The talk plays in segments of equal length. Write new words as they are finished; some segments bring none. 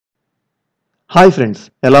Hi friends,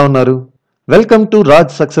 ఎలా ఉన్నారు? Welcome to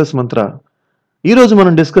Raj success మంత్ర. ఈరోజు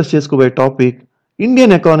మనం డిస్కస్ చేసుకోబోయే టాపిక్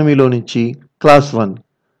ఇండియన్ ఎకానమీలో నుంచి క్లాస్ 1.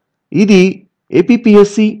 ఇది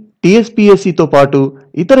ఏపీపీఎస్సి, టీఎస్పీఎస్సితో పాటు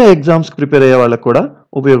ఇతర ఎగ్జామ్స్కి ప్రిపేర్ అయ్యే వాళ్ళకు కూడా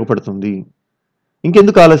ఉపయోగపడుతుంది.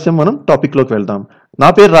 ఇంకెందుకు ఆలస్యం, మనం టాపిక్లోకి వెళ్దాం. నా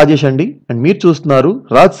పేరు రాజేష్ అండి, అండ్ మీరు చూస్తున్నారు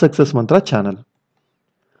రాజ్ సక్సెస్ మంత్ర ఛానల్.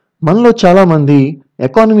 మనలో చాలామంది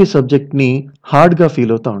ఎకానమీ సబ్జెక్ట్ని హార్డ్గా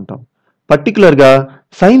ఫీల్ అవుతూ ఉంటాం. పర్టికులర్గా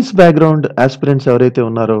సైన్స్ బ్యాక్గ్రౌండ్ ఆస్పిరెంట్స్ ఎవరైతే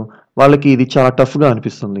ఉన్నారో వాళ్ళకి ఇది చాలా టఫ్గా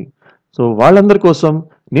అనిపిస్తుంది. సో వాళ్ళందరి కోసం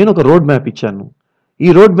నేను ఒక రోడ్ మ్యాప్ ఇచ్చాను. ఈ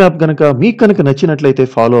రోడ్ మ్యాప్ మీకు కనుక నచ్చినట్లయితే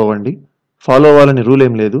ఫాలో అవ్వండి. ఫాలో అవ్వాలని రూల్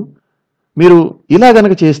ఏం లేదు. మీరు ఇలా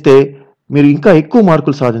గనక చేస్తే మీరు ఇంకా ఎక్కువ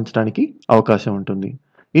మార్కులు సాధించడానికి అవకాశం ఉంటుంది.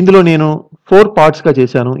 ఇందులో నేను 4 పార్ట్స్గా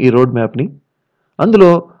చేశాను ఈ రోడ్ మ్యాప్ని.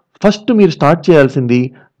 అందులో ఫస్ట్ మీరు స్టార్ట్ చేయాల్సింది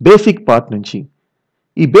బేసిక్ పార్ట్ నుంచి.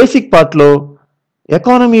 ఈ బేసిక్ పార్ట్లో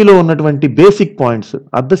ఎకానమీలో ఉన్నటువంటి బేసిక్ పాయింట్స్,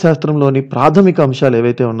 అర్థశాస్త్రంలోని ప్రాథమిక అంశాలు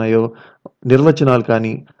ఏవైతే ఉన్నాయో, నిర్వచనాలు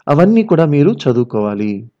కానీ అవన్నీ కూడా మీరు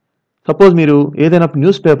చదువుకోవాలి. సపోజ్ మీరు ఏదైనా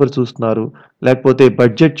న్యూస్ పేపర్ చూస్తున్నారు, లేకపోతే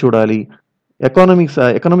బడ్జెట్ చూడాలి,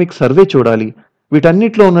 ఎకనామిక్ సర్వే చూడాలి.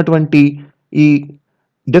 వీటన్నిటిలో ఉన్నటువంటి ఈ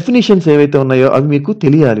డెఫినిషన్స్ ఏవైతే ఉన్నాయో అవి మీకు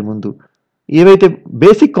తెలియాలి. ముందు ఏవైతే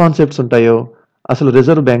బేసిక్ కాన్సెప్ట్స్ ఉంటాయో, అసలు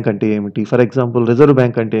రిజర్వ్ బ్యాంక్ అంటే ఏమిటి, ఫర్ ఎగ్జాంపుల్ రిజర్వ్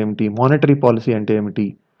బ్యాంక్ అంటే ఏమిటి, మానిటరీ పాలసీ అంటే ఏమిటి,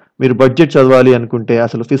 మీరు బడ్జెట్ చదవాలి అనుకుంటే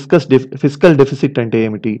అసలు ఫిస్కల్ డెఫిసిట్ అంటే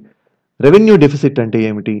ఏమిటి, రెవెన్యూ డెఫిసిట్ అంటే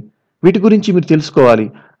ఏమిటి, వీటి గురించి మీరు తెలుసుకోవాలి.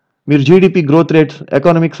 మీరు GDP growth rate,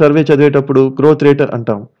 economic survey చదివేటప్పుడు గ్రోత్ రేట్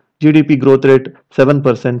అంటాం. జీడిపి గ్రోత్ రేట్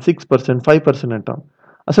 7%, 6%, 5% అంటాం.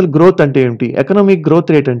 అసలు గ్రోత్ అంటే ఏమిటి, ఎకనామిక్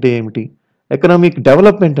గ్రోత్ రేట్ అంటే ఏమిటి, ఎకనామిక్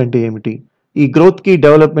డెవలప్మెంట్ అంటే ఏమిటి, ఈ గ్రోత్కి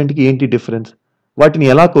డెవలప్మెంట్కి ఏంటి డిఫరెన్స్, వాటిని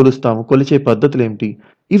ఎలా కొలుస్తాము, కొలిచే పద్ధతులు ఏమిటి,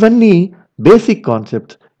 ఇవన్నీ బేసిక్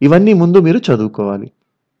కాన్సెప్ట్స్. ఇవన్నీ ముందు మీరు చదువుకోవాలి.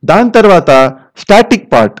 దాని తర్వాత స్టాటిక్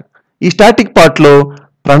పార్ట్. ఈ స్టాటిక్ పార్ట్లో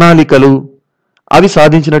ప్రణాళికలు, అవి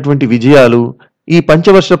సాధించినటువంటి విజయాలు, ఈ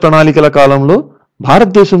పంచవర్ష ప్రణాళికల కాలంలో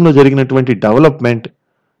భారతదేశంలో జరిగినటువంటి డెవలప్మెంట్,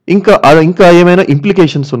 ఇంకా ఏమైనా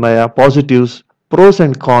ఇంప్లికేషన్స్ ఉన్నాయా, పాజిటివ్స్, ప్రోస్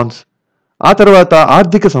అండ్ కాన్స్. ఆ తర్వాత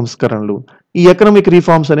ఆర్థిక సంస్కరణలు, ఈ ఎకనామిక్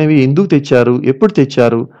రిఫార్మ్స్ అనేవి ఎందుకు తెచ్చారు, ఎప్పుడు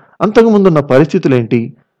తెచ్చారు, అంతకుముందున్న పరిస్థితులు ఏంటి,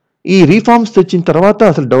 ఈ రిఫార్మ్స్ తెచ్చిన తర్వాత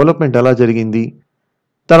అసలు డెవలప్మెంట్ ఎలా జరిగింది.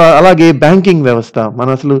 అలాగే బ్యాంకింగ్ వ్యవస్థ,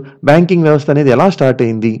 అసలు బ్యాంకింగ్ వ్యవస్థ అనేది ఎలా స్టార్ట్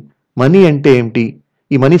అయింది, మనీ అంటే ఏమిటి,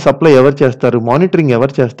 ఈ మనీ సప్లై ఎవరు చేస్తారు, మానిటరింగ్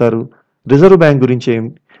ఎవరు చేస్తారు, రిజర్వ్ బ్యాంక్ గురించి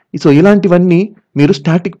ఏమిటి. సో ఇలాంటివన్నీ మీరు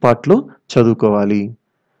స్టాటిక్ పార్ట్లో చదువుకోవాలి.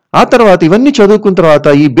 ఆ తర్వాత ఇవన్నీ చదువుకున్న తర్వాత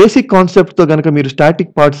ఈ బేసిక్ కాన్సెప్ట్తో కనుక మీరు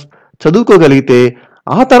స్టాటిక్ పార్ట్స్ చదువుకోగలిగితే,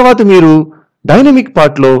 ఆ తర్వాత మీరు డైనమిక్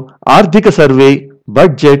పార్ట్లో ఆర్థిక సర్వే,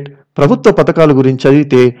 బడ్జెట్, ప్రభుత్వ పథకాల గురించి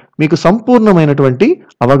చదివితే మీకు సంపూర్ణమైనటువంటి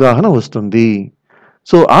అవగాహన వస్తుంది.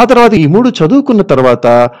 సో ఆ తర్వాత ఈ 3 చదువుకున్న తర్వాత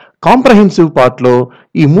కాంప్రహెన్సివ్ పార్ట్లో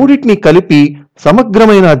ఈ మూడింటిని కలిపి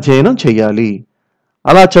సమగ్రమైన అధ్యయనం చేయాలి.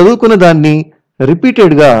 అలా చదువుకున్న దాన్ని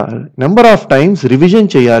రిపీటెడ్గా నెంబర్ ఆఫ్ టైమ్స్ రివిజన్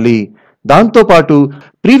చేయాలి. దాంతోపాటు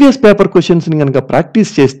ప్రీవియస్ పేపర్ క్వశ్చన్స్ని కనుక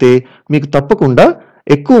ప్రాక్టీస్ చేస్తే మీకు తప్పకుండా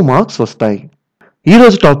ఎక్కువ మార్క్స్ వస్తాయి.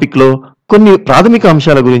 ఈరోజు టాపిక్లో కొన్ని ప్రాథమిక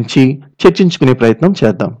అంశాల గురించి చర్చించుకునే ప్రయత్నం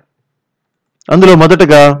చేద్దాం. అందులో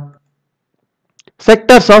మొదటగా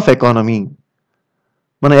సెక్టార్స్ ఆఫ్ ఎకానమీ.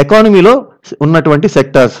 మన ఎకానమీలో ఉన్నటువంటి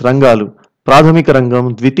సెక్టార్స్, రంగాలు: ప్రాథమిక రంగం,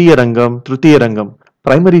 ద్వితీయ రంగం, తృతీయ రంగం,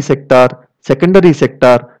 primary sector, secondary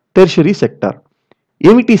sector, tertiary sector.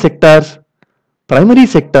 ఏమిటి సెక్టార్స్? ప్రైమరీ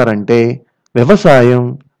సెక్టార్ అంటే వ్యవసాయం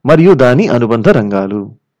మరియు దాని అనుబంధ రంగాలు.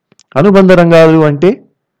 అనుబంధ రంగాలు అంటే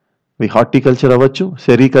హార్టికల్చర్ అవ్వచ్చు,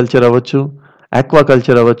 సెరికల్చర్ అవ్వచ్చు,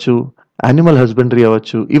 ఆక్వాకల్చర్ అవ్వచ్చు, యానిమల్ హస్బెండరీ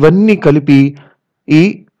అవ్వచ్చు. ఇవన్నీ కలిపి ఈ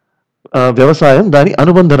వ్యవసాయం, దాని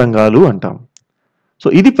అనుబంధ రంగాలు అంటాం. సో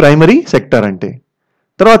ఇది ప్రైమరీ సెక్టార్ అంటే.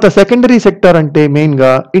 తర్వాత సెకండరీ సెక్టార్ అంటే మెయిన్గా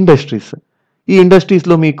ఇండస్ట్రీస్. ఈ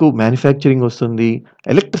ఇండస్ట్రీస్లో మీకు మ్యానుఫ్యాక్చరింగ్ వస్తుంది,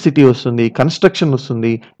 ఎలక్ట్రిసిటీ వస్తుంది, కన్స్ట్రక్షన్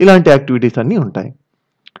వస్తుంది, ఇలాంటి యాక్టివిటీస్ అన్నీ ఉంటాయి.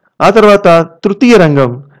 ఆ తర్వాత తృతీయ రంగం,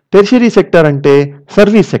 టెర్షరీ సెక్టార్ అంటే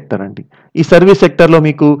సర్వీస్ సెక్టర్ అండి. ఈ సర్వీస్ సెక్టర్లో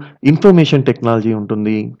మీకు ఇన్ఫర్మేషన్ టెక్నాలజీ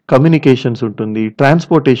ఉంటుంది, కమ్యూనికేషన్స్ ఉంటుంది,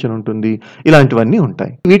 ట్రాన్స్పోర్టేషన్ ఉంటుంది, ఇలాంటివన్నీ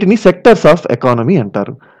ఉంటాయి. వీటిని సెక్టర్స్ ఆఫ్ ఎకానమీ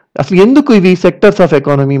అంటారు. అసలు ఎందుకు ఇవి సెక్టర్స్ ఆఫ్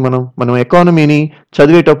ఎకానమీ? మనం ఎకానమీని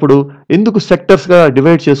చదివేటప్పుడు ఎందుకు సెక్టర్స్గా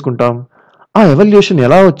డివైడ్ చేసుకుంటాం? ఆ ఎవల్యూషన్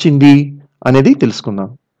ఎలా వచ్చింది అనేది తెలుసుకుందాం.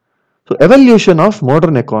 So evolution of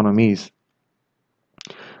modern economies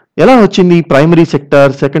ఎలా వచ్చింది? Primary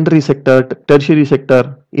sector, secondary sector, tertiary sector,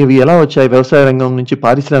 ఇవి ఎలా వచ్చాయి? వ్యవసాయ రంగం నుంచి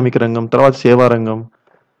పారిశ్రామిక రంగం, తర్వాత సేవా రంగం.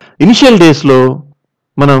 ఇనిషియల్ డేస్లో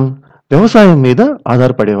మనం వ్యవసాయం మీద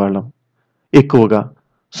ఆధారపడేవాళ్ళం ఎక్కువగా.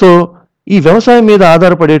 సో ఈ వ్యవసాయం మీద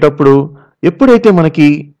ఆధారపడేటప్పుడు ఎప్పుడైతే మనకి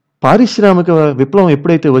పారిశ్రామిక విప్లవం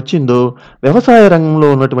ఎప్పుడైతే వచ్చిందో, వ్యవసాయ రంగంలో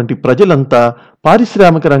ఉన్నటువంటి ప్రజలంతా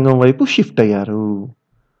పారిశ్రామిక రంగం వైపు షిఫ్ట్ అయ్యారు.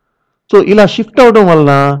 సో ఇలా షిఫ్ట్ అవడం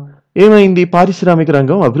వలన ఏమైంది, పారిశ్రామిక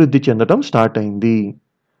రంగం అభివృద్ధి చెందడం స్టార్ట్ అయింది.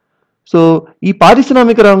 సో ఈ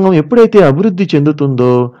పారిశ్రామిక రంగం ఎప్పుడైతే అభివృద్ధి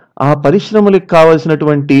చెందుతుందో ఆ పరిశ్రమలకు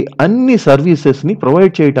కావాల్సినటువంటి అన్ని సర్వీసెస్ని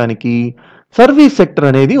ప్రొవైడ్ చేయడానికి సర్వీస్ సెక్టర్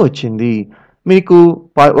అనేది వచ్చింది. మీకు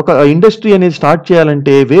ఒక ఇండస్ట్రీ అనేది స్టార్ట్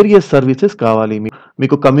చేయాలంటే వేరియస్ సర్వీసెస్ కావాలి.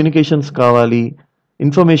 మీకు కమ్యూనికేషన్స్ కావాలి,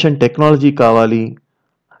 ఇన్ఫర్మేషన్ టెక్నాలజీ కావాలి,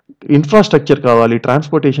 ఇన్ఫ్రాస్ట్రక్చర్ కావాలి,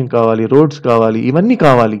 ట్రాన్స్పోర్టేషన్ కావాలి, రోడ్స్ కావాలి, ఇవన్నీ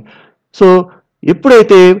కావాలి. సో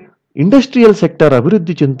ఎప్పుడైతే ఇండస్ట్రియల్ సెక్టార్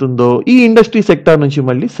అభివృద్ధి చెందుతుందో ఈ ఇండస్ట్రీ సెక్టార్ నుంచి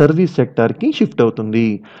మళ్ళీ సర్వీస్ సెక్టార్కి షిఫ్ట్ అవుతుంది.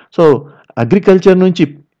 సో అగ్రికల్చర్ నుంచి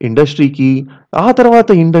ఇండస్ట్రీకి, ఆ తర్వాత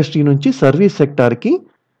ఇండస్ట్రీ నుంచి సర్వీస్ సెక్టార్కి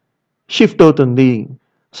షిఫ్ట్ అవుతుంది.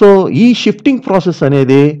 సో ఈ షిఫ్టింగ్ ప్రాసెస్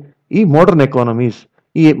అనేది ఈ మోడర్న్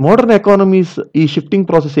ఎకానమీస్ ఈ షిఫ్టింగ్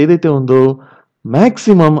ప్రాసెస్ ఏదైతే ఉందో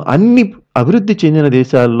మ్యాక్సిమం అన్ని అభివృద్ధి చెందిన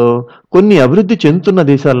దేశాల్లో, కొన్ని అభివృద్ధి చెందుతున్న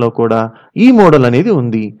దేశాల్లో కూడా ఈ మోడల్ అనేది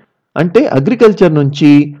ఉంది. అంటే అగ్రికల్చర్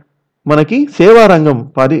నుంచి మనకి సేవారంగం,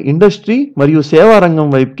 ఇండస్ట్రీ మరియు సేవారంగం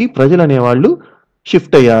వైపుకి ప్రజలు అనేవాళ్ళు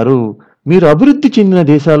షిఫ్ట్ అయ్యారు. మీరు అభివృద్ధి చెందిన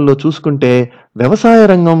దేశాల్లో చూసుకుంటే వ్యవసాయ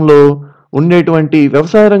రంగం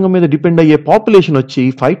మీద డిపెండ్ అయ్యే పాపులేషన్ వచ్చి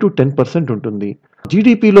 5 to 10% ఉంటుంది.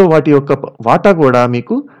 జీడిపిలో వాటి యొక్క వాటా కూడా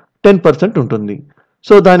మీకు 10% ఉంటుంది.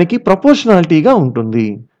 సో దానికి ప్రపోర్షనాలిటీగా ఉంటుంది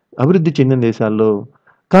అభివృద్ధి చెందిన దేశాల్లో.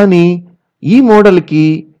 కానీ ఈ మోడల్కి,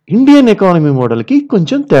 ఇండియన్ ఎకానమీ మోడల్కి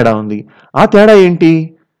కొంచెం తేడా ఉంది. ఆ తేడా ఏంటి?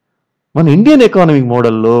 మన ఇండియన్ ఎకానమిక్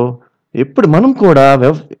మోడల్లో మనం కూడా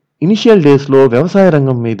ఇనిషియల్ డేస్లో వ్యవసాయ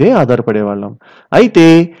రంగం మీదే ఆధారపడేవాళ్ళం. అయితే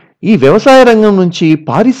ఈ వ్యవసాయ రంగం నుంచి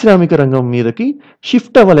పారిశ్రామిక రంగం మీదకి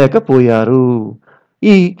షిఫ్ట్ అవ్వలేకపోయారు.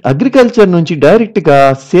 ఈ అగ్రికల్చర్ నుంచి డైరెక్ట్గా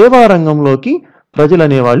సేవా రంగంలోకి ప్రజలు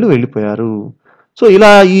అనేవాళ్ళు వెళ్ళిపోయారు. సో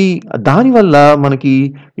ఇలా దానివల్ల మనకి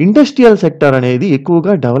ఇండస్ట్రియల్ సెక్టర్ అనేది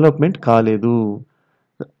ఎక్కువగా డెవలప్మెంట్ కాలేదు.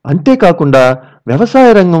 అంతేకాకుండా వ్యవసాయ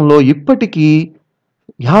రంగంలో ఇప్పటికీ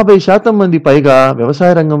 50% మంది పైగా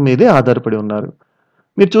వ్యవసాయ రంగం మీదే ఆధారపడి ఉన్నారు.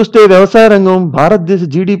 మీరు చూస్తే వ్యవసాయ రంగం భారతదేశ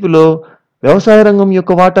జీడిపిలో వ్యవసాయ రంగం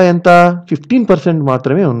యొక్క వాటా ఎంత? 15%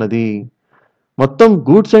 మాత్రమే ఉన్నది. మొత్తం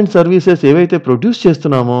గూడ్స్ అండ్ సర్వీసెస్ ఏవైతే ప్రొడ్యూస్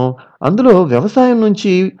చేస్తున్నామో అందులో వ్యవసాయం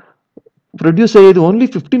నుంచి ప్రొడ్యూస్ అయ్యేది ఓన్లీ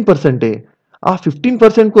 15%. ఆ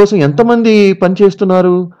 15% కోసం ఎంతమంది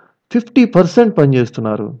పనిచేస్తున్నారు? 50%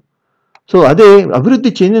 పనిచేస్తున్నారు. సో అదే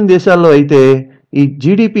అభివృద్ధి చెందిన దేశాల్లో అయితే ఈ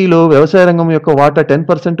జీడిపిలో వ్యవసాయ రంగం యొక్క వాటా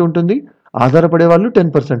 10% ఉంటుంది, ఆధారపడే వాళ్ళు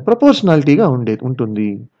 10% ప్రపోర్షనాలిటీగా ఉంటుంది.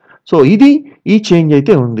 సో ఈ చేంజ్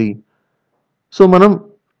అయితే ఉంది. సో మనం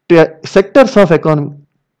సెక్టర్స్ ఆఫ్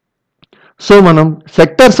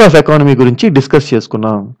ఎకానమీ గురించి డిస్కస్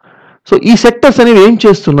చేసుకున్నాం. సో ఈ సెక్టర్స్ అనేవి ఏం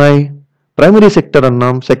చేస్తున్నాయి? ప్రైమరీ సెక్టర్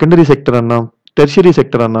అన్నాం, సెకండరీ సెక్టర్ అన్నాం, టెర్షరీ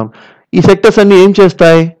సెక్టర్ అన్నాం. ఈ సెక్టర్స్ అన్ని ఏం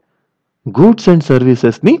చేస్తాయి? గూడ్స్ అండ్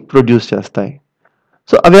సర్వీసెస్ని ప్రొడ్యూస్ చేస్తాయి.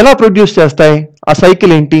 సో అవి ఎలా ప్రొడ్యూస్ చేస్తాయి? ఆ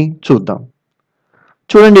సైకిల్ ఏంటి చూద్దాం.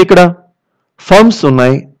 చూడండి, ఇక్కడ ఫర్మ్స్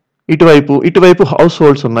ఉన్నాయి, ఇటువైపు హౌస్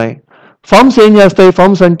హోల్డ్స్ ఉన్నాయి. ఫర్మ్స్ ఏం చేస్తాయి?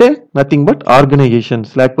 ఫర్మ్స్ అంటే నథింగ్ బట్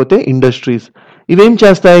ఆర్గనైజేషన్స్ లేకపోతే ఇండస్ట్రీస్. ఇవేం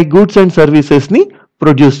చేస్తాయి? గూడ్స్ అండ్ సర్వీసెస్ని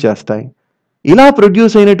ప్రొడ్యూస్ చేస్తాయి. ఇలా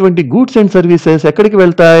ప్రొడ్యూస్ అయినటువంటి గూడ్స్ అండ్ సర్వీసెస్ ఎక్కడికి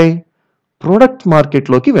వెళ్తాయి? ప్రొడక్ట్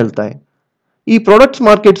మార్కెట్లోకి వెళ్తాయి. ఈ ప్రొడక్ట్స్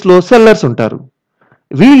మార్కెట్స్లో సెల్లర్స్ ఉంటారు.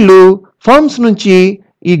 వీళ్ళు ఫర్మ్స్ నుంచి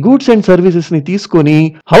ఈ గూడ్స్ అండ్ సర్వీసెస్ని తీసుకొని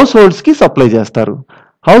హౌస్ హోల్డ్స్కి సప్లై చేస్తారు.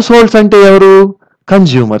 హౌస్ హోల్డ్స్ అంటే ఎవరు?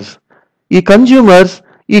 కన్జ్యూమర్స్. ఈ కన్జ్యూమర్స్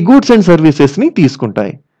ఈ గూడ్స్ అండ్ సర్వీసెస్ని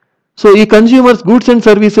తీసుకుంటాయి. సో ఈ కన్జ్యూమర్స్ గూడ్స్ అండ్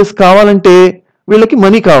సర్వీసెస్ కావాలంటే వీళ్ళకి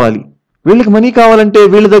మనీ కావాలి.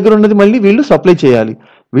 వీళ్ళ దగ్గర ఉన్నది మళ్ళీ వీళ్ళు సప్లై చేయాలి.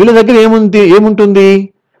 వీళ్ళ దగ్గర ఏముంటుంది?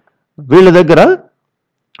 వీళ్ళ దగ్గర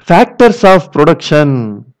ఫ్యాక్టర్స్ ఆఫ్ ప్రొడక్షన్,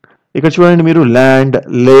 ఇక్కడ చూడండి మీరు, ల్యాండ్,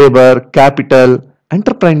 లేబర్, క్యాపిటల్,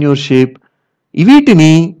 ఎంటర్ప్రెన్యూర్షిప్,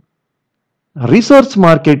 వీటిని రిసోర్స్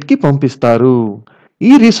మార్కెట్కి పంపిస్తారు.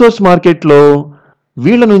 ఈ రిసోర్స్ మార్కెట్లో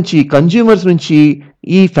వీళ్ళ నుంచి, కన్జ్యూమర్స్ నుంచి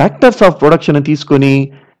ఈ ఫ్యాక్టర్స్ ఆఫ్ ప్రొడక్షన్ తీసుకొని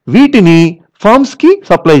వీటిని ఫార్మ్స్కి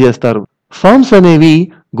సప్లై చేస్తారు. ఫార్మ్స్ అనేవి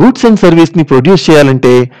గూడ్స్ అండ్ సర్వీస్ని ప్రొడ్యూస్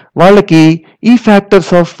చేయాలంటే వాళ్ళకి ఈ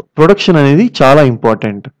ఫ్యాక్టర్స్ ఆఫ్ ప్రొడక్షన్ అనేది చాలా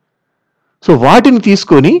ఇంపార్టెంట్. సో వాటిని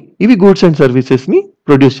తీసుకొని ఇవి గూడ్స్ అండ్ సర్వీసెస్ని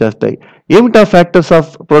ప్రొడ్యూస్ చేస్తాయి. ఏమిటా ఫ్యాక్టర్స్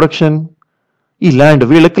ఆఫ్ ప్రొడక్షన్? ఈ ల్యాండ్,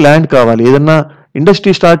 వీళ్ళకి ల్యాండ్ కావాలి. ఏదన్నా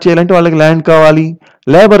ఇండస్ట్రీ స్టార్ట్ చేయాలంటే వాళ్ళకి ల్యాండ్ కావాలి,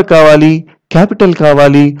 లేబర్ కావాలి, క్యాపిటల్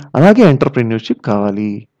కావాలి, అలాగే ఎంటర్ప్రెన్యూర్షిప్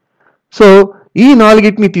కావాలి. సో ఈ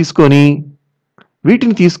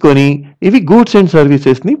వీటిని తీసుకొని ఇవి గూడ్స్ అండ్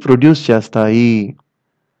సర్వీసెస్ని ప్రొడ్యూస్ చేస్తాయి.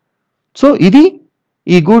 సో ఇది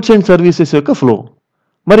ఈ గూడ్స్ అండ్ సర్వీసెస్ యొక్క ఫ్లో.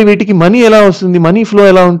 మరి వీటికి మనీ ఎలా వస్తుంది? మనీ ఫ్లో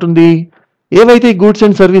ఎలా ఉంటుంది? ఏవైతే గూడ్స్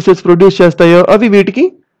అండ్ సర్వీసెస్ ప్రొడ్యూస్ చేస్తాయో అవి వీటికి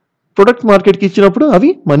ప్రొడక్ట్ మార్కెట్కి ఇచ్చినప్పుడు అవి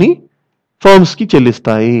మనీ ఫర్మ్స్కి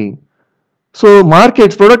చెల్లిస్తాయి. సో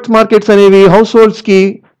ప్రొడక్ట్ మార్కెట్స్ అనేవి హౌస్ హోల్డ్స్కి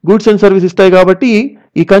గూడ్స్ అండ్ సర్వీస్ ఇస్తాయి కాబట్టి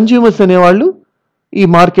ఈ కన్జ్యూమర్స్ అనేవాళ్ళు ఈ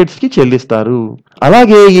మార్కెట్స్కి చెల్లిస్తారు.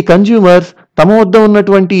 అలాగే ఈ కన్జ్యూమర్స్ తమ వద్ద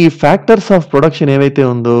ఉన్నటువంటి ఈ ఫ్యాక్టర్స్ ఆఫ్ ప్రొడక్షన్ ఏవైతే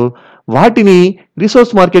ఉందో వాటిని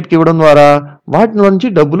రిసోర్స్ మార్కెట్కి ఇవ్వడం ద్వారా వాటి నుంచి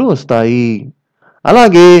డబ్బులు వస్తాయి.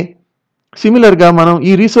 అలాగే సిమిలర్గా మనం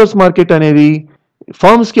ఈ రిసోర్స్ మార్కెట్ అనేది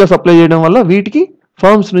ఫర్మ్స్కి సప్లై చేయడం వల్ల వీటికి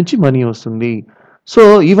ఫర్మ్స్ నుంచి మనీ వస్తుంది. సో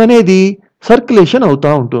ఇవనేది సర్క్యులేషన్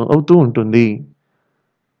అవుతూ ఉంటుంది.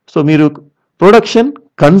 సో మీరు production,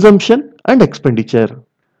 consumption and expenditure,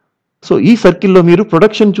 so ఈ సర్కిల్లో మీరు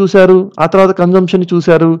ప్రొడక్షన్ చూశారు, ఆ తర్వాత కన్జంప్షన్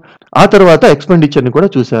చూశారు, ఆ తర్వాత ఎక్స్పెండిచర్ని కూడా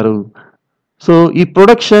చూశారు. సో ఈ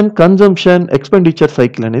ప్రొడక్షన్, కన్జంప్షన్, ఎక్స్పెండిచర్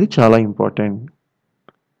సైకిల్ అనేది చాలా ఇంపార్టెంట్.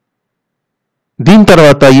 దీని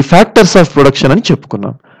తర్వాత ఈ ఫ్యాక్టర్స్ ఆఫ్ ప్రొడక్షన్ అని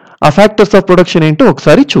చెప్పుకున్నాం. ఆ ఫ్యాక్టర్స్ ఆఫ్ ప్రొడక్షన్ ఏంటో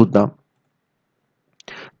ఒకసారి చూద్దాం.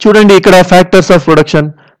 చూడండి, ఇక్కడ factors of production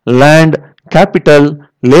land, capital,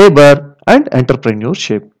 labour and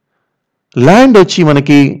entrepreneurship. Land వచ్చి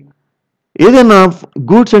మనకి ఏదైనా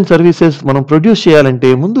గూడ్స్ అండ్ సర్వీసెస్ మనం ప్రొడ్యూస్ చేయాలంటే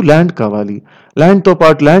ముందు ల్యాండ్ కావాలి. ల్యాండ్తో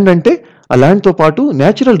పాటు, ల్యాండ్ అంటే ఆ ల్యాండ్తో పాటు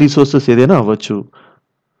న్యాచురల్ రిసోర్సెస్ ఏదైనా అవ్వచ్చు.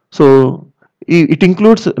 So it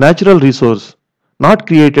includes natural resource not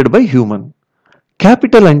created by human.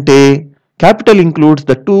 Capital అంటే capital includes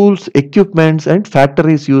the tools, equipments and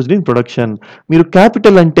factories used in production. మీరు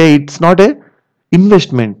క్యాపిటల్ అంటే ఇట్స్ నాట్ ఏ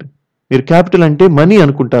ఇన్వెస్ట్మెంట్. మీరు క్యాపిటల్ అంటే మనీ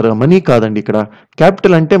అనుకుంటారు, మనీ కాదండి. ఇక్కడ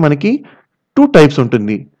క్యాపిటల్ అంటే మనకి 2 types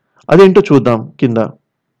ఉంటుంది. అదేంటో చూద్దాం కింద.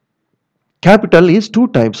 Capital is 2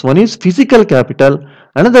 types. One is physical capital,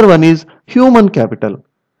 another one is human capital.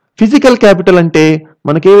 Physical capital అంటే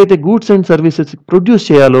మనకి ఏవైతే గూడ్స్ అండ్ సర్వీసెస్ ప్రొడ్యూస్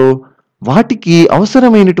చేయాలో వాటికి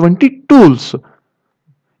అవసరమైనటువంటి టూల్స్.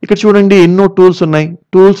 ఇక్కడ చూడండి ఎన్నో టూల్స్ ఉన్నాయి.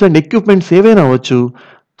 టూల్స్ అండ్ ఎక్విప్మెంట్స్ ఏవైనా అవ్వచ్చు.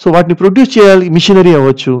 సో వాటిని ప్రొడ్యూస్ చేయాలి, మిషనరీ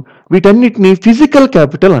అవ్వచ్చు. వీటన్నిటిని ఫిజికల్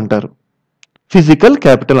క్యాపిటల్ అంటారు, ఫిజికల్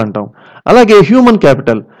క్యాపిటల్ అంటాం. అలాగే హ్యూమన్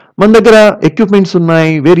క్యాపిటల్, మన దగ్గర ఎక్విప్మెంట్స్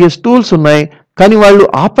ఉన్నాయి, వేరియస్ టూల్స్ ఉన్నాయి, కానీ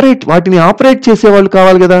వాటిని ఆపరేట్ చేసేవాళ్ళు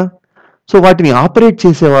కావాలి కదా. సో వాటిని ఆపరేట్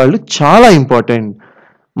చేసేవాళ్ళు చాలా ఇంపార్టెంట్.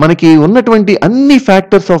 మనకి ఉన్నటువంటి అన్ని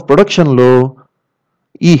ఫ్యాక్టర్స్ ఆఫ్ ప్రొడక్షన్లో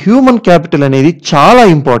ఈ హ్యూమన్ క్యాపిటల్ అనేది చాలా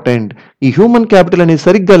ఇంపార్టెంట్. ఈ హ్యూమన్ క్యాపిటల్ అనేది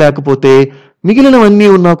సరిగ్గా లేకపోతే మిగిలినవన్నీ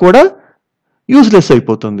ఉన్నా కూడా యూస్లెస్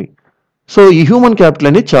అయిపోతుంది. సో ఈ హ్యూమన్ క్యాపిటల్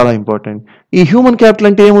అనేది చాలా ఇంపార్టెంట్. ఈ హ్యూమన్ క్యాపిటల్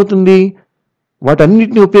అంటే ఏమవుతుంది?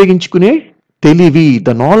 వాటన్నిటిని ఉపయోగించుకునే తెలివి, the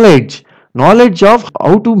knowledge of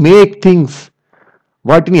how to make things.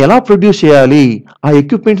 వాటిని ఎలా ప్రొడ్యూస్ చేయాలి, ఆ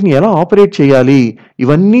ఎక్విప్మెంట్ని ఎలా ఆపరేట్ చేయాలి,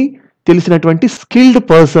 ఇవన్నీ తెలిసినటువంటి స్కిల్డ్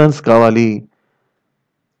పర్సన్స్ కావాలి.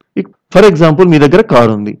 ఫర్ ఎగ్జాంపుల్, మీ దగ్గర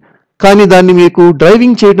కారు ఉంది, కానీ దాన్ని మీకు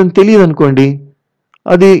డ్రైవింగ్ చేయడం తెలియదు అనుకోండి,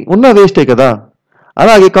 అది ఉన్న వేస్టే కదా.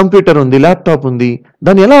 అలాగే కంప్యూటర్ ఉంది, ల్యాప్టాప్ ఉంది,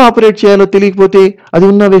 దాన్ని ఎలా ఆపరేట్ చేయాలో తెలియకపోతే అది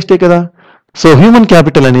ఉన్న వేస్టే కదా. సో హ్యూమన్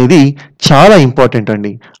క్యాపిటల్ అనేది చాలా ఇంపార్టెంట్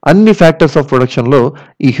అండి. అన్ని ఫ్యాక్టర్స్ ఆఫ్ ప్రొడక్షన్లో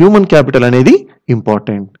ఈ హ్యూమన్ క్యాపిటల్ అనేది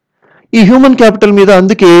ఇంపార్టెంట్. ఈ హ్యూమన్ క్యాపిటల్ మీద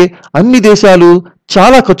అందుకే అన్ని దేశాలు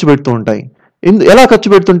చాలా ఖర్చు పెడుతూ ఉంటాయి. ఎలా ఖర్చు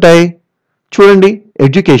పెడుతుంటాయి చూడండి.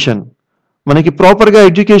 ఎడ్యుకేషన్, మనకి ప్రాపర్గా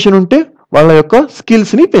ఎడ్యుకేషన్ ఉంటే వాళ్ళ యొక్క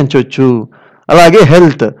స్కిల్స్ని పెంచవచ్చు. అలాగే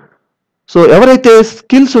హెల్త్, సో ఎవరైతే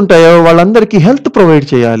స్కిల్స్ ఉంటాయో వాళ్ళందరికీ హెల్త్ ప్రొవైడ్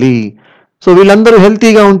చేయాలి. సో వీళ్ళందరూ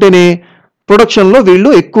హెల్తీగా ఉంటేనే ప్రొడక్షన్లో వీళ్ళు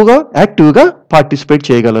ఎక్కువగా యాక్టివ్గా పార్టిసిపేట్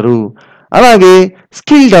చేయగలరు. అలాగే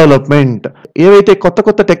స్కిల్ డెవలప్మెంట్, ఏవైతే కొత్త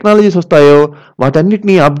కొత్త టెక్నాలజీస్ వస్తాయో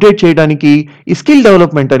వాటన్నిటిని అప్డేట్ చేయడానికి ఈ స్కిల్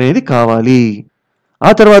డెవలప్మెంట్ అనేది కావాలి.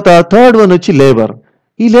 ఆ తర్వాత థర్డ్ వన్ వచ్చి లేబర్.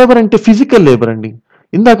 ఈ లేబర్ అంటే ఫిజికల్ లేబర్ అండి.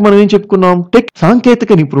 ఇందాక మనం ఏం చెప్పుకున్నాం,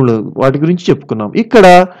 సాంకేతిక నిపుణులు, వాటి గురించి చెప్పుకున్నాం. ఇక్కడ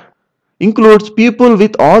includes people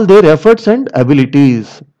with all their efforts and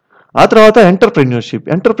abilities. ఆ తర్వాత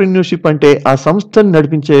ఎంటర్ప్రెన్యూర్షిప్ అంటే ఆ సంస్థను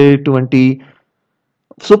నడిపించేటువంటి,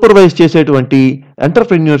 సూపర్వైజ్ చేసేటువంటి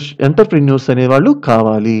ఎంటర్ప్రెన్యూర్స్ అనేవాళ్ళు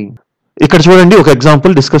కావాలి. ఇక్కడ చూడండి, ఒక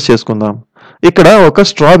ఎగ్జాంపుల్ డిస్కస్ చేసుకుందాం. ఇక్కడ ఒక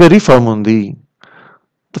స్ట్రాబెర్రీ ఫార్మ్ ఉంది.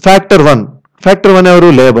 ఫ్యాక్టర్ వన్ ఎవరు?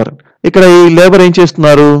 లేబర్. ఇక్కడ ఈ లేబర్ ఏం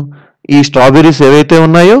చేస్తున్నారు? ఈ స్ట్రాబెర్రీస్ ఏవైతే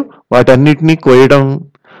ఉన్నాయో వాటన్నిటిని కోయడం,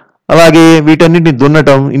 అలాగే వీటన్నిటిని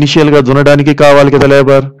దున్నటం. ఇనిషియల్గా దున్నడానికి కావాలి కదా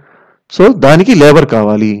లేబర్. సో దానికి లేబర్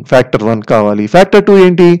కావాలి, ఫ్యాక్టర్ 1 కావాలి. ఫ్యాక్టర్ 2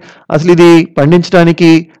 ఏంటి? అసలు ఇది పండించడానికి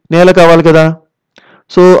నేల కావాలి కదా.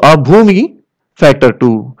 సో ఆ భూమి ఫ్యాక్టర్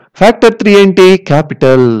 2. ఫ్యాక్టర్ 3 ఏంటి?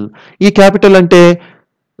 క్యాపిటల్. ఈ క్యాపిటల్ అంటే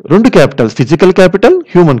 2 Capitals, physical capital,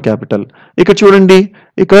 human capital. ఇక్కడ చూడండి,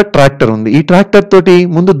 ఇక్కడ ట్రాక్టర్ ఉంది. ఈ ట్రాక్టర్ తోటి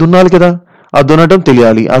ముందు దున్నాలి కదా, ఆ దున్నడం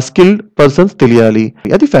తెలియాలి, ఆ స్కిల్డ్ పర్సన్స్ తెలియాలి,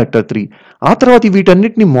 అది ఫ్యాక్టర్ 3. ఆ తర్వాత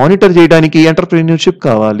వీటన్నిటిని మానిటర్ చేయడానికి ఎంటర్ప్రెన్యూర్షిప్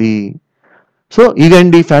కావాలి. సో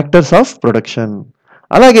ఇవండి ఫ్యాక్టర్స్ ఆఫ్ ప్రొడక్షన్.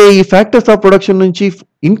 అలాగే ఈ ఫ్యాక్టర్స్ ఆఫ్ ప్రొడక్షన్ నుంచి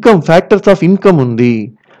ఫ్యాక్టర్స్ ఆఫ్ ఇన్కమ్ ఉంది.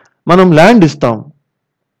 మనం ల్యాండ్ ఇస్తాం,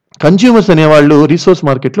 కన్జ్యూమర్స్ అనేవాళ్ళు రిసోర్స్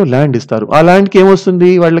మార్కెట్లో ల్యాండ్ ఇస్తారు. ఆ ల్యాండ్కి ఏమొస్తుంది?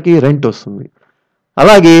 వాళ్ళకి రెంట్ వస్తుంది.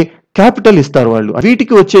 అలాగే క్యాపిటల్ ఇస్తారు వాళ్ళు,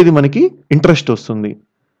 వీటికి వచ్చేది మనకి ఇంట్రెస్ట్ వస్తుంది.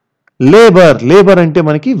 లేబర్ అంటే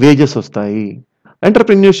మనకి వేజెస్ వస్తాయి.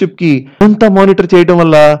 ఎంటర్ప్రెన్యూర్షిప్ కి అంతా మానిటర్ చేయడం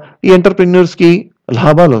వల్ల ఈ ఎంటర్ప్రెన్యూర్స్ కి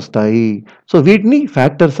లాభాలు వస్తాయి. సో వీటిని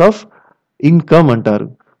ఫ్యాక్టర్స్ ఆఫ్ ఇన్కమ్ అంటారు.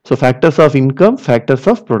 So factors of income, factors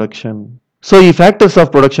of production. So ఈ ఫ్యాక్టర్స్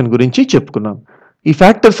ఆఫ్ ప్రొడక్షన్ గురించి చెప్పుకున్నాం. ఈ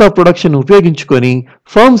ఫ్యాక్టర్స్ ఆఫ్ ప్రొడక్షన్ ఉపయోగించుకొని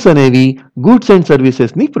ఫర్మ్స్ అనేవి గూడ్స్ అండ్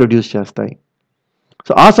సర్వీసెస్ ని ప్రొడ్యూస్ చేస్తాయి.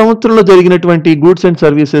 సో ఆ సంవత్సరంలో జరిగినటువంటి గూడ్స్ అండ్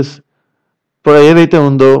సర్వీసెస్ ఏదైతే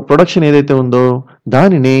ఉందో, ప్రొడక్షన్ ఏదైతే ఉందో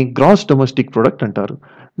దానిని గ్రాస్ డొమెస్టిక్ ప్రొడక్ట్ అంటారు.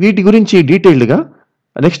 వీటి గురించి డీటెయిల్డ్గా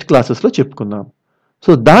నెక్స్ట్ క్లాసెస్లో చెప్పుకుందాం.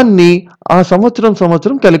 సో దాన్ని ఆ సంవత్సరం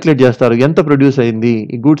క్యాలిక్యులేట్ చేస్తారు. ఎంత ప్రొడ్యూస్ అయింది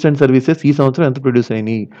ఈ గూడ్స్ అండ్ సర్వీసెస్, ఈ సంవత్సరం ఎంత ప్రొడ్యూస్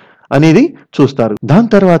అయినాయి అనేది చూస్తారు. దాని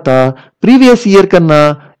తర్వాత ప్రీవియస్ ఇయర్ కన్నా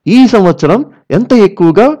ఈ సంవత్సరం ఎంత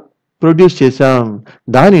ఎక్కువగా ప్రొడ్యూస్ చేశాం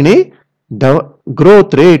దానిని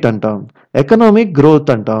గ్రోత్ రేట్ అంటాం, ఎకనామిక్ గ్రోత్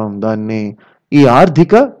అంటాం, దాన్ని ఈ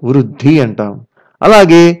ఆర్థిక వృద్ధి అంటాం.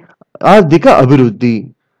 అలాగే ఆర్థిక అభివృద్ధి.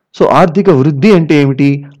 సో ఆర్థిక వృద్ధి అంటే ఏమిటి,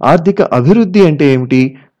 ఆర్థిక అభివృద్ధి అంటే ఏమిటి,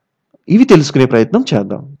 ఇవి తెలుసుకునే ప్రయత్నం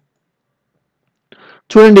చేద్దాం.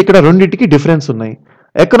 చూడండి, ఇక్కడ రెండింటికి డిఫరెన్స్ ఉన్నాయి.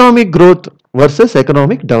 Economic growth versus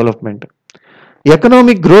economic development.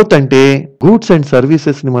 Economic growth అంటే గూడ్స్ అండ్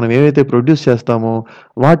సర్వీసెస్ ని మనం ఏవైతే ప్రొడ్యూస్ చేస్తామో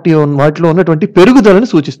వాటిలో ఉన్నటువంటి పెరుగుదలను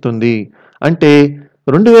సూచిస్తుంది. అంటే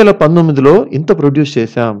 2019లో ఇంత ప్రొడ్యూస్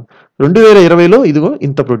చేశాం, 2020లో ఇదిగో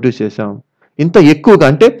ఇంత ప్రొడ్యూస్ చేశాం, ఇంత ఎక్కువగా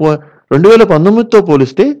అంటే 2019తో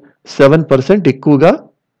పోలిస్తే 7% ఎక్కువగా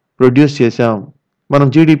ప్రొడ్యూస్ చేశాం. మనం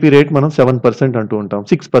జీడిపి రేట్ మనం 7% అంటూ ఉంటాం,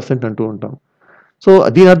 6% అంటూ ఉంటాం. సో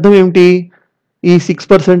దీని అర్థం ఏమిటి, ఈ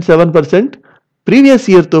 6%, 7% ప్రీవియస్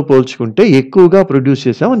ఇయర్తో పోల్చుకుంటే ఎక్కువగా ప్రొడ్యూస్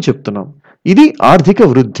చేశామని చెప్తున్నాం. ఇది ఆర్థిక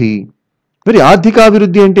వృద్ధి. మరి ఆర్థిక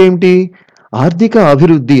అభివృద్ధి అంటే ఏమిటి, ఆర్థిక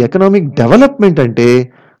అభివృద్ధి ఎకనామిక్ డెవలప్మెంట్ అంటే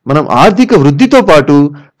మనం ఆర్థిక వృద్ధితో పాటు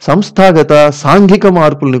సంస్థాగత సాంఘిక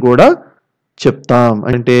మార్పుల్ని కూడా చెప్తాం.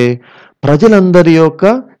 అంటే ప్రజలందరి యొక్క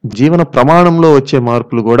జీవన ప్రమాణంలో వచ్చే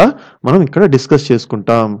మార్పులు కూడా మనం ఇక్కడ డిస్కస్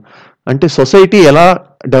చేసుకుంటాం. అంటే సొసైటీ ఎలా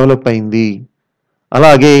డెవలప్ అయింది,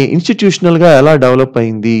 అలాగే ఇన్స్టిట్యూషనల్గా ఎలా డెవలప్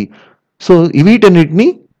అయింది. సో వీటన్నిటిని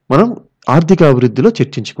మనం ఆర్థిక అభివృద్ధిలో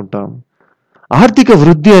చర్చించుకుంటాం. ఆర్థిక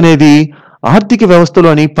వృద్ధి అనేది ఆర్థిక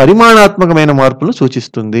వ్యవస్థలోని పరిమాణాత్మకమైన మార్పులను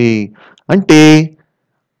సూచిస్తుంది. అంటే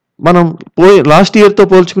మనం లాస్ట్ ఇయర్తో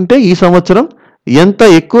పోల్చుకుంటే ఈ సంవత్సరం ఎంత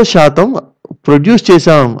ఎక్కువ శాతం ప్రొడ్యూస్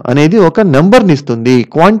చేశాం అనేది ఒక నెంబర్ని ఇస్తుంది,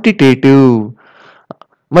 క్వాంటిటేటివ్.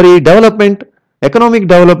 మరి డెవలప్మెంట్, ఎకనామిక్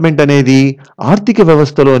డెవలప్మెంట్ అనేది ఆర్థిక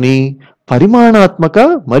వ్యవస్థలోని పరిమాణాత్మక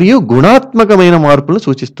మరియు గుణాత్మకమైన మార్పులను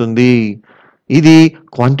సూచిస్తుంది. ఇది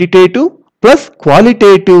క్వాంటిటేటివ్ ప్లస్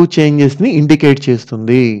క్వాలిటేటివ్ చేంజెస్ని ఇండికేట్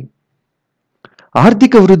చేస్తుంది.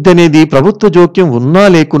 ఆర్థిక వృద్ధి అనేది ప్రభుత్వ జోక్యం ఉన్నా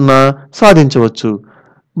లేకున్నా సాధించవచ్చు.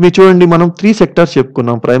 మీరు చూడండి, మనం 3 సెక్టార్స్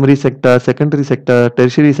చెప్పుకున్నాం, primary sector, secondary sector,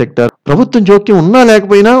 tertiary sector. ప్రభుత్వం జోక్యం ఉన్నా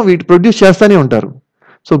లేకపోయినా వీటి ప్రొడ్యూస్ చేస్తూనే ఉంటారు.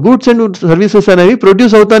 సో గూడ్స్ అండ్ సర్వీసెస్ అనేవి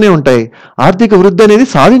ప్రొడ్యూస్ అవుతూనే ఉంటాయి. ఆర్థిక వృద్ధి అనేది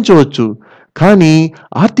సాధించవచ్చు, కానీ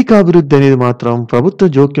ఆర్థిక అభివృద్ధి అనేది మాత్రం ప్రభుత్వ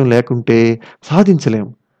జోక్యం లేకుంటే సాధించలేం.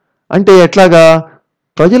 అంటే ఎట్లాగా,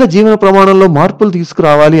 ప్రజల జీవన ప్రమాణంలో మార్పులు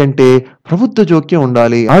తీసుకురావాలి అంటే ప్రభుత్వ జోక్యం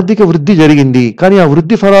ఉండాలి. ఆర్థిక వృద్ధి జరిగింది, కానీ ఆ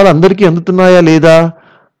వృద్ధి ఫలాలు అందరికీ అందుతున్నాయా లేదా?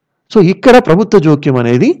 సో ఇక్కడ ప్రభుత్వ జోక్యం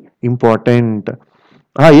అనేది ఇంపార్టెంట్.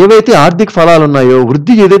 ఏవైతే ఆర్థిక ఫలాలు ఉన్నాయో,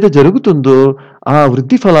 వృద్ధి ఏదైతే జరుగుతుందో ఆ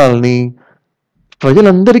వృద్ధి ఫలాలని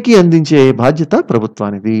ప్రజలందరికీ అందించే బాధ్యత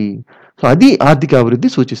ప్రభుత్వానిది. సో అది ఆర్థిక అభివృద్ధి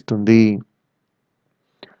సూచిస్తుంది.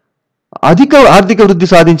 అధిక ఆర్థిక వృద్ధి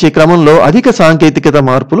సాధించే క్రమంలో అధిక సాంకేతికత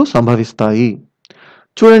మార్పులు సంభవిస్తాయి.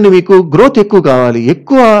 చూడండి, మీకు గ్రోత్ ఎక్కువ కావాలి,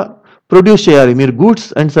 ఎక్కువ ప్రొడ్యూస్ చేయాలి, మీరు గూడ్స్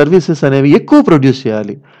అండ్ సర్వీసెస్ అనేవి ఎక్కువ ప్రొడ్యూస్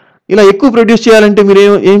చేయాలి. ఇలా ఎక్కువ ప్రొడ్యూస్ చేయాలంటే మీరు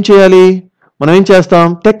ఏం చేయాలి, మనం ఏం చేస్తాం,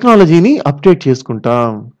 టెక్నాలజీని అప్డేట్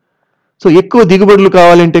చేసుకుంటాం. సో ఎక్కువ దిగుబడులు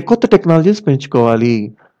కావాలంటే కొత్త టెక్నాలజీస్ పెంచుకోవాలి.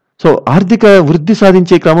 సో ఆర్థిక వృద్ధి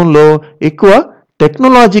సాధించే క్రమంలో ఎక్కువ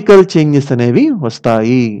టెక్నాలజికల్ చేంజెస్ అనేవి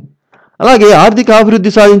వస్తాయి. అలాగే ఆర్థిక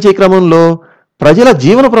అభివృద్ధి సాధించే క్రమంలో ప్రజల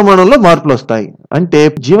జీవన ప్రమాణంలో మార్పులు వస్తాయి. అంటే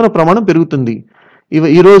జీవన ప్రమాణం పెరుగుతుంది.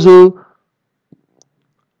 ఈరోజు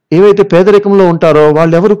ఏవైతే పేదరికంలో ఉంటారో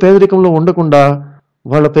వాళ్ళు ఎవరు పేదరికంలో ఉండకుండా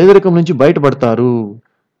వాళ్ళ పేదరికం నుంచి బయటపడతారు,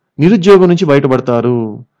 నిరుద్యోగం నుంచి బయటపడతారు.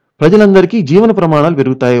 ప్రజలందరికీ జీవన ప్రమాణాలు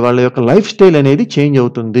పెరుగుతాయి, వాళ్ళ యొక్క లైఫ్ స్టైల్ అనేది చేంజ్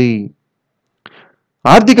అవుతుంది.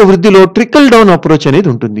 ఆర్థిక వృద్ధిలో ట్రికల్ డౌన్ అప్రోచ్ అనేది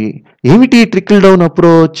ఉంటుంది. ఏమిటి trickle down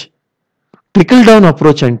approach? Trickle down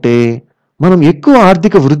approach అంటే మనం ఎక్కువ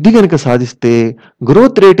ఆర్థిక వృద్ధి కనుక సాధిస్తే,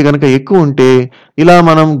 గ్రోత్ రేట్ కనుక ఎక్కువ ఉంటే, ఇలా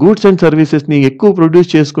మనం గూడ్స్ అండ్ సర్వీసెస్ని ఎక్కువ ప్రొడ్యూస్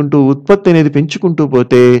చేసుకుంటూ ఉత్పత్తి అనేది పెంచుకుంటూ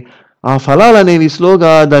పోతే ఆ ఫలాలు అనేవి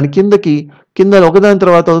స్లోగా దాని కింద ఒకదాని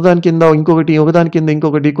తర్వాత ఒకదాని కింద ఇంకొకటి, ఒకదాని కింద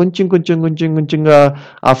ఇంకొకటి, కొంచెంగా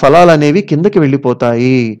ఆ ఫలాలు అనేవి కిందకి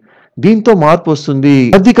వెళ్ళిపోతాయి. దీంతో మార్పు వస్తుంది.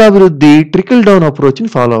 ఆర్థికాభివృద్ధి ట్రికల్ డౌన్ అప్రోచ్ ని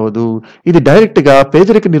ఫాలో అవ్వదు. ఇది డైరెక్ట్ గా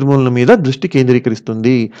పేదరిక నిర్మూలన మీద దృష్టి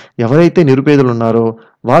కేంద్రీకరిస్తుంది. ఎవరైతే నిరుపేదలు ఉన్నారో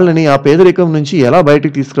వాళ్ళని ఆ పేదరికం నుంచి ఎలా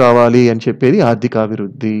బయటకు తీసుకురావాలి అని చెప్పేది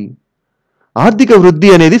ఆర్థికాభివృద్ధి. ఆర్థిక వృద్ధి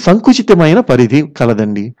అనేది సంకుచితమైన పరిధి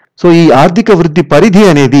కలదండి. సో ఈ ఆర్థిక వృద్ధి పరిధి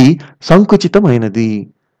అనేది సంకుచితమైనది.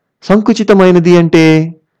 సంకుచితమైనది అంటే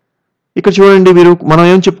ఇక్కడ చూడండి, మనం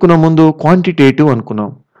ఏం చెప్పుకున్నాం ముందు, క్వాంటిటేటివ్ అనుకున్నాం.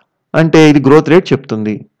 అంటే ఇది గ్రోత్ రేట్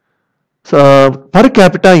చెప్తుంది. పర్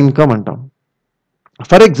క్యాపిటా ఇన్కమ్ అంటాం.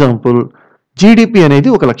 ఫర్ ఎగ్జాంపుల్ జీడిపి అనేది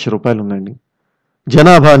 1,00,000 రూపాయలు ఉందండి.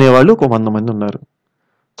 జనాభా అనేవాళ్ళు ఒక 100 మంది ఉన్నారు.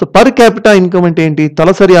 సో పర్ క్యాపిటా ఇన్కమ్ అంటే ఏంటి?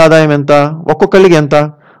 తలసరి ఆదాయం ఎంత? ఒక్కొక్కళ్ళకి ఎంత?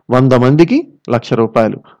 100 మందికి 1,00,000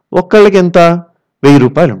 రూపాయలు. ఒక్కళ్ళకి ఎంత? 1000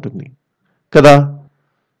 రూపాయలు ఉంటుంది కదా.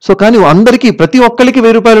 సో కానీ అందరికీ ప్రతి ఒక్కళ్ళకి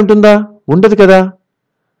 1000 రూపాయలు ఉంటుందా? ఉండదు కదా.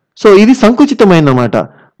 సో ఇది సంకుచితమైనమాట.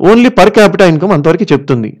 ఓన్లీ పర్ క్యాపిటా ఇన్కమ్ అంతవరకు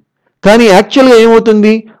చెప్తుంది. కానీ యాక్చువల్గా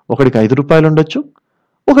ఏమవుతుంది? ఒకడికి 5 రూపాయలు ఉండొచ్చు,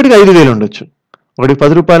 ఒకటికి 5,000 ఉండొచ్చు, ఒకటికి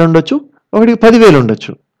 10 రూపాయలు ఉండొచ్చు, ఒకటికి 10,000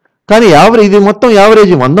 ఉండొచ్చు. కానీ ఇది మొత్తం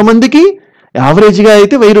యావరేజ్ 100 మందికి యావరేజ్గా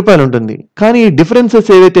అయితే 1000 రూపాయలు ఉంటుంది. కానీ డిఫరెన్సెస్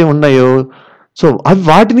ఏవైతే ఉన్నాయో సో అవి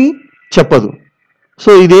వాటిని చెప్పదు. సో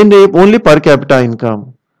ఇదేంటి? Only per capita income.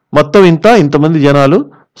 మొత్తం ఇంతమంది జనాలు,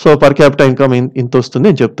 సో పర్ క్యాపిటా ఇన్కమ్ ఇంత వస్తుంది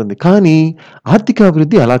అని చెప్తుంది. కానీ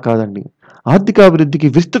ఆర్థికాభివృద్ధి అలా కాదండి. ఆర్థికాభివృద్ధికి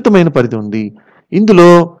విస్తృతమైన పరిధి ఉంది. ఇందులో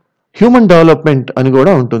హ్యూమన్ డెవలప్మెంట్ అని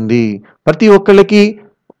కూడా ఉంటుంది. ప్రతి ఒక్కళ్ళకి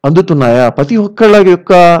అందుతున్నాయా? ప్రతి ఒక్కళ్ళ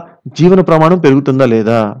యొక్క జీవన ప్రమాణం పెరుగుతుందా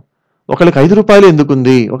లేదా? ఒకళ్ళకి 5 రూపాయలు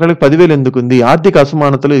ఎందుకుంది? ఒకళ్ళకి 10,000 ఎందుకుంది? ఆర్థిక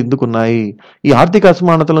అసమానతలు ఎందుకున్నాయి? ఈ ఆర్థిక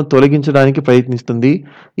అసమానతలను తొలగించడానికి ప్రయత్నిస్తుంది.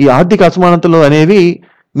 ఈ ఆర్థిక అసమానతలు అనేవి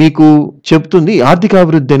మీకు చెప్తుంది.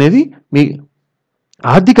 ఆర్థికాభివృద్ధి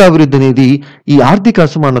అనేది ఈ ఆర్థిక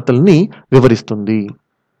అసమానతల్ని వివరిస్తుంది.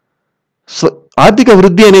 ఆర్థిక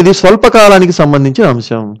వృద్ధి అనేది స్వల్పకాలానికి సంబంధించిన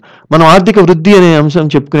అంశం. మనం ఆర్థిక వృద్ధి అనే అంశం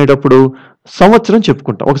చెప్పుకునేటప్పుడు సంవత్సరం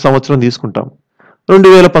చెప్పుకుంటాం. ఒక సంవత్సరం తీసుకుంటాం.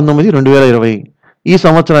 2019, 2020 ఈ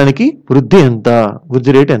సంవత్సరానికి వృద్ధి ఎంత?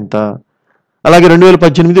 వృద్ధి రేట్ ఎంత? అలాగే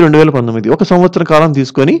 2018, 2019 ఒక సంవత్సర కాలం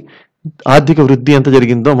తీసుకొని ఆర్థిక వృద్ధి ఎంత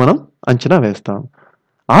జరిగిందో మనం అంచనా వేస్తాం.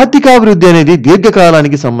 ఆర్థికాభివృద్ధి అనేది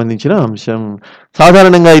దీర్ఘకాలానికి సంబంధించిన అంశం.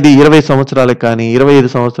 సాధారణంగా ఇది 20 సంవత్సరాలకు కానీ 25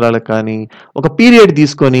 సంవత్సరాలకు కానీ ఒక పీరియడ్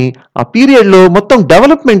తీసుకొని ఆ పీరియడ్లో మొత్తం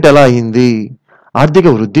డెవలప్మెంట్ ఎలా అయింది, ఆర్థిక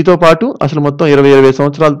వృద్ధితో పాటు అసలు మొత్తం 20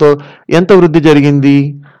 సంవత్సరాలతో ఎంత వృద్ధి జరిగింది,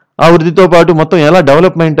 ఆ వృద్ధితో పాటు మొత్తం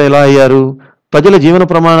డెవలప్మెంట్ ఎలా అయ్యారు, ప్రజల జీవన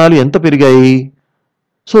ప్రమాణాలు ఎంత పెరిగాయి,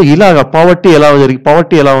 సో ఇలాగా పావర్టీ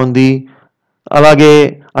ఎలా ఉంది, అలాగే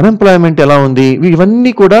అన్ఎంప్లాయ్మెంట్ ఎలా ఉంది,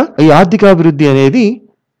 ఇవన్నీ కూడా ఈ ఆర్థికాభివృద్ధి అనేది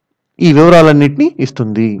ఈ వివరాలన్నింటినీ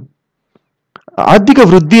ఇస్తుంది. ఆర్థిక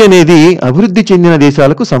వృద్ధి అనేది అభివృద్ధి చెందిన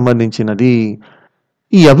దేశాలకు సంబంధించినది.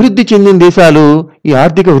 ఈ అభివృద్ధి చెందిన దేశాలు ఈ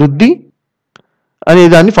ఆర్థిక వృద్ధి అనే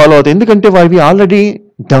దాన్ని ఫాలో అవుతాయి. ఎందుకంటే అవి ఆల్రెడీ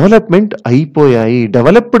డెవలప్మెంట్ అయిపోయాయి,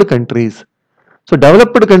 developed countries. So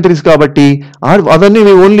developed countries కాబట్టి అవన్నీ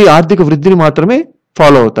ఓన్లీ ఆర్థిక వృద్ధిని మాత్రమే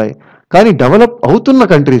ఫాలో అవుతాయి. కానీ డెవలప్ అవుతున్న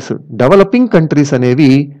కంట్రీస్, డెవలపింగ్ కంట్రీస్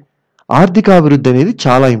అనేవి ఆర్థికాభివృద్ధి అనేది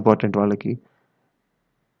చాలా ఇంపార్టెంట్ వాళ్ళకి.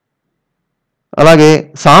 అలాగే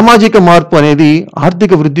సామాజిక మార్పు అనేది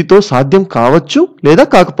ఆర్థిక వృద్ధితో సాధ్యం కావచ్చు లేదా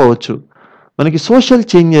కాకపోవచ్చు. మనకి సోషల్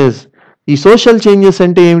చేంజెస్, ఈ సోషల్ చేంజెస్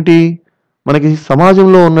అంటే ఏమిటి? మనకి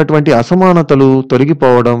సమాజంలో ఉన్నటువంటి అసమానతలు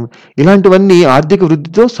తొలగిపోవడం, ఇలాంటివన్నీ ఆర్థిక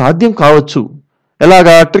వృద్ధితో సాధ్యం కావచ్చు.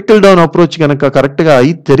 ఎలాగా? ట్రికల్ డౌన్ అప్రోచ్ కనుక కరెక్ట్గా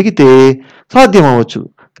జరిగితే సాధ్యం అవ్వచ్చు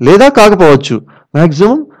లేదా కాకపోవచ్చు.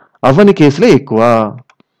 మ్యాక్సిమం అవ్వని కేసులే ఎక్కువ.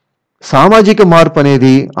 సామాజిక మార్పు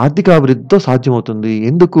అనేది ఆర్థికాభివృద్ధితో సాధ్యమవుతుంది.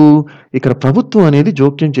 ఎందుకు? ఇక్కడ ప్రభుత్వం అనేది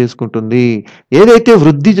జోక్యం చేసుకుంటుంది. ఏదైతే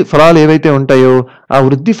వృద్ధి ఫలాలు ఏవైతే ఉంటాయో ఆ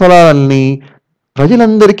వృద్ధి ఫలాలని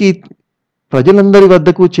ప్రజలందరి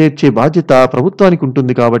వద్దకు చేర్చే బాధ్యత ప్రభుత్వానికి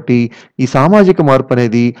ఉంటుంది. కాబట్టి ఈ సామాజిక మార్పు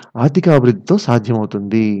అనేది ఆర్థికాభివృద్ధితో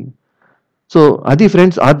సాధ్యమవుతుంది. సో అది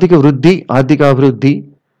ఫ్రెండ్స్, ఆర్థికాభివృద్ధి.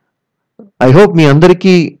 ఐ హోప్ మీ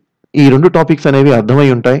అందరికీ ఈ 2 టాపిక్స్ అనేవి అర్థమై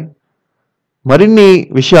ఉంటాయి. మరిన్ని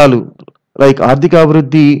విషయాలు లైక్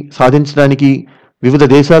ఆర్థికాభివృద్ధి సాధించడానికి వివిధ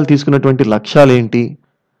దేశాలు తీసుకున్నటువంటి లక్ష్యాలు ఏంటి,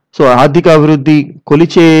 సో ఆర్థికాభివృద్ధి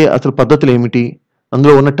కొలిచే అసలు పద్ధతులు ఏమిటి,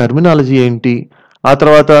 అందులో ఉన్న టర్మినాలజీ ఏంటి, ఆ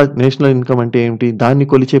తర్వాత నేషనల్ ఇన్కమ్ అంటే ఏమిటి, దాన్ని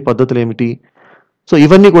కొలిచే పద్ధతులు ఏమిటి, సో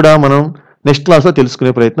ఇవన్నీ కూడా మనం నెక్స్ట్ క్లాస్లో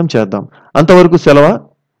తెలుసుకునే ప్రయత్నం చేద్దాం. అంతవరకు సెలవు.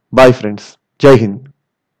 Bye friends. జై హింద్.